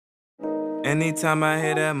Anytime I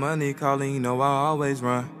hear that money calling, you know I always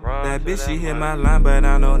run. That bitch, she hit my line, but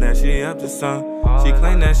I know that she up to some. She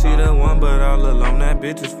claim that she the one, but all alone that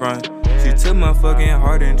bitch is front. She took my fucking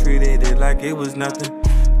heart and treated it like it was nothing.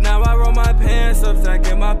 Now I roll my pants up, so I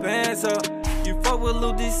get my pants up. You fuck with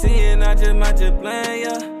Lil DC and I just might just blame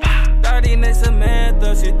ya. 30 next to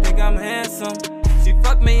Samantha, she think I'm handsome. She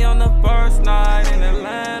fucked me on the first night in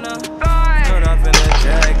Atlanta. Cut off in the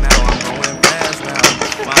jag, now I'm going fast now.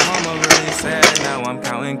 My mama really sad now, I'm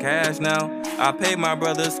counting cash now. I paid my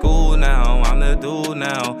brother's school now, I'm the dude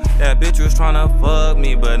now. That bitch was tryna fuck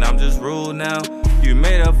me, but I'm just rude now. You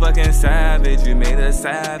made a fucking savage, you made a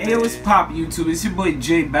savage. Hey, what's pop YouTube? It's your boy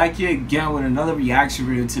Jay back here again with another reaction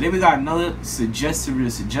video. Today we got another suggested video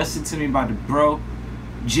suggested to me by the bro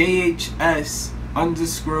JIZZLE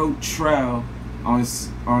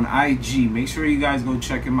on IG. Make sure you guys go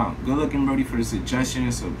check him out. Good looking brody for the suggestion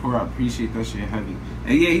and support. I appreciate that shit heavy.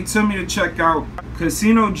 And yeah, he told me to check out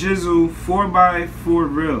Casino JIZZLE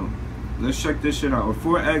 4x4real. Let's check this shit out. Or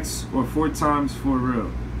 4x or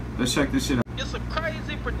 4x4real. Let's check this shit out. It's a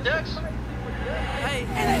crazy production. Hey,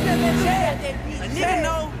 a nigga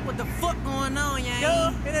know what the fuck going on,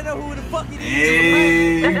 y'all. They don't know who the fuck it is.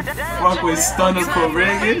 Hey, fuck with Stunner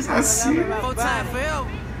Corregas. I see it. 4x4real.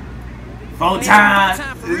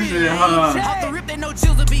 4x. This shit hard. Off the rip, they know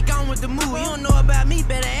JIZZLE be gone with the move. You don't know about me,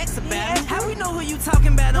 better ask about me. How we know who you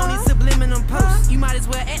talking about on these subliminal posts? You might as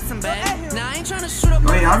well ask somebody. Now I ain't trying to shoot up.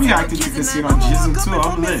 Wait, I reacted to Casino JIZZLE too.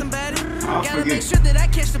 I'm lit. I'll Gotta make forget. sure that I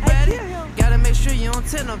catch the body. Gotta make sure you don't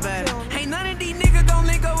tell nobody. Ain't none of these niggas gon'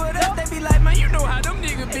 link up with us. They be like, man, you know how them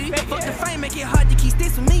niggas be. Fuck the fame, make it hard to keep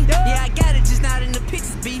sticks with me. Yeah, I got it, just not in the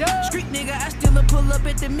pictures, B. Street nigga, I still pull up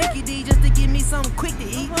at the Mickey D just to give me something quick to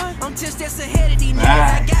eat. I'm 10 steps ahead of these niggas,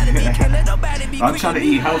 I gotta be. Can't let nobody be I'm quick trying to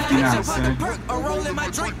eat healthy now, son. A roll in my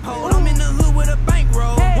drink pole. I'm in the hood with a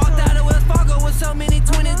bankroll. Walked out of Wells Fargo with so many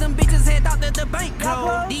 20s, them bitches had thought that the bank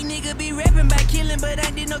closed. These niggas be rapping by killing, but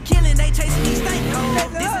ain't did no killing. They chasing these stank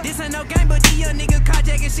hoes. This ain't no game, but these young niggas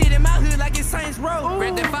carjacking shit in my hood like it's Saints Row.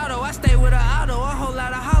 Red the photo, I stay with an auto, a whole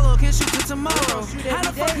lot of hollow, can shoot till tomorrow. How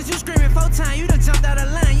the fuck is you screaming 4 times? You done jumped out of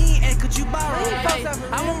line, you ain't ask, could you borrow? Hey,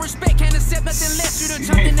 I want respect, can't accept nothing less. You done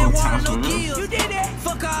jumped in that water, no kills. You did that?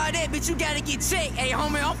 Fuck all that, bitch, you gotta get checked. Hey,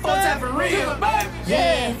 homie, I'm 4x4real.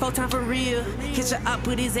 Yeah, 4x4real. Catch your op,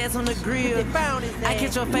 put his ass on the grill. I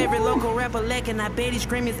catch your favorite local rapper lacking, I bet he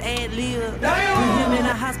scream his ad lib. Put him in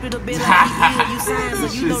a hospital bed like he ill. You signed, so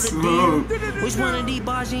you know the deal. Which one of these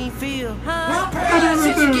bars you ain't feel?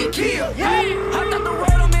 Shit, you get killed. Hopped out the road,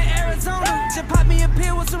 I'm in Arizona. Just pop me a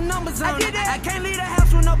pill with some numbers on it. I can't leave the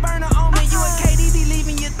house with no burner on me. You a KDB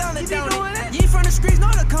leaving your thumb, don't it? You ain't from the streets, no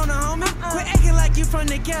the corner, homie. Quit acting like you from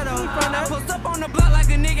the ghetto. I post up on the block like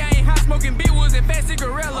a nigga ain't hot smoking big woods and fat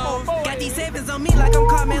cigarillos. Got these sevens on me like I'm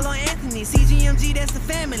Carmelo Anthony. CGMG, that's the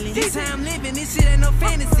family. This how I'm living, this shit ain't no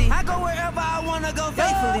fantasy. I go wherever I wanna go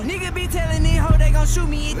faithfully. Nigga be telling these hoes they gon' shoot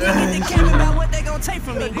me. It didn't get the cap about what they gon' take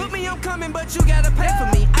from me. Book me, I'm coming, but you gotta pay for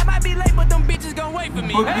me. I might be late, but them bitches gon' wait for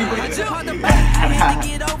me. I just caught the back, I had to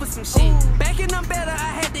get over some shit. Backing them better,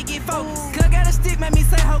 I had to get focused. Cuz got a stick, made me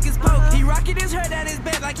say hocus pocus. He rocking his hair down his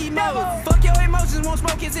back like he knows. Fuck your emotions, won't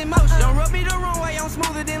smoke his emotions. Don't rub me the wrong way, I'm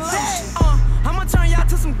smoother than lotion. I'ma turn y'all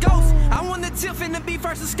to some ghosts. I want the tip finna be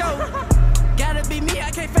first to scope. Gotta be me,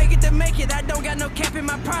 I can't fake it to make it. I don't got no cap in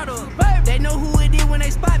my product. They know who it is when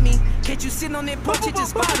they spot me. Catch you sitting on that porch, it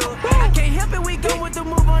just spot up. I can't help it, we go with the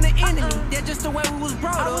move on the enemy. That's just the way we was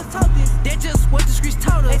brought up. That's just what the streets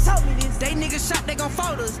told us. They told me this. They niggas shot, they gon'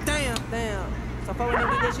 fold us. Damn. So far when they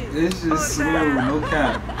did that shit. This is smooth, no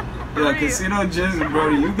cap. Yeah, Casino JIZZLE,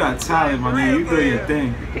 brody, you got talent, my nigga. You do your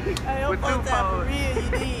thing. Hey, I'm 4x4real,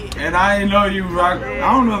 you did. And I ain't know you rock. I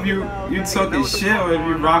don't know if you talking shit or if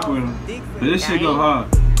you rock with him. But this shit go hard.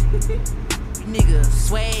 Nigga,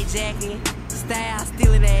 swag jacket, style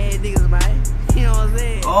stealing ass niggas, man. You know what I'm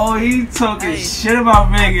saying? Oh, he talking shit about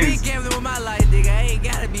I Vegas. been gambling with my life, nigga. I ain't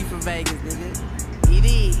gotta be from Vegas, nigga. It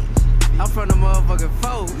is. I'm from the motherfucking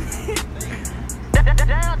foe.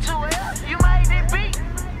 Down to it, you made it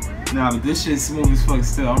beat. Nah, but this shit smooth as fuck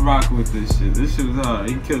still. I'm rocking with this shit. This shit was hard.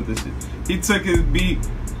 He killed this shit. He took his beat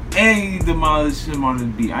and he demolished him on his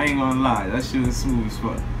beat. I ain't gonna lie. That shit was smooth as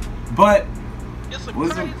fuck. But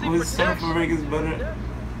was 4x4real better?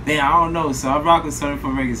 Damn, I don't know. So I rock with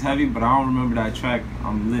 4x4real heavy, but I don't remember that track.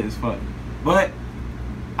 I'm lit as fuck. But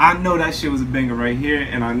I know that shit was a banger right here,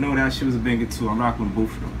 and I know that shit was a banger too. I'm rocking with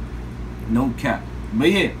both of them. No cap.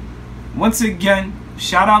 But yeah, once again,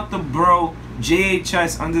 shout out to bro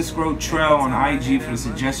JIZZLE on IG for the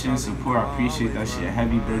suggestion and support. I appreciate that shit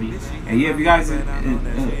heavy, birdie. And yeah, if you guys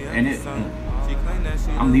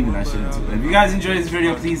I'm leaving that shit into it. If you guys enjoyed this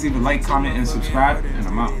video, please leave a like, comment, and subscribe, and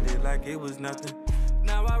I'm out. Like it was nothing.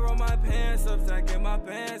 Now I roll my pants up, stacking my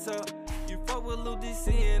pants up. You fuck with Lil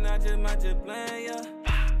DC and I just might just plan ya.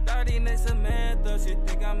 30 next Samantha, she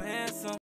think I'm handsome.